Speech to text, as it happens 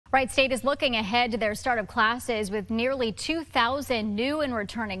Wright State is looking ahead to their start of classes with nearly 2,000 new and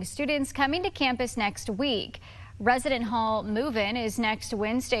returning students coming to campus next week. Resident hall move-in is next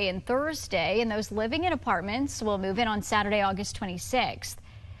Wednesday and Thursday, and those living in apartments will move in on Saturday, August 26th.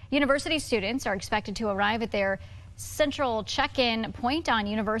 University students are expected to arrive at their central check-in point on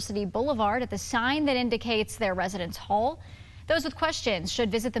University Boulevard at the sign that indicates their residence hall. Those with questions should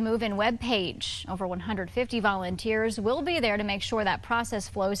visit the move-in webpage. Over 150 volunteers will be there to make sure that process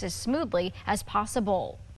flows as smoothly as possible.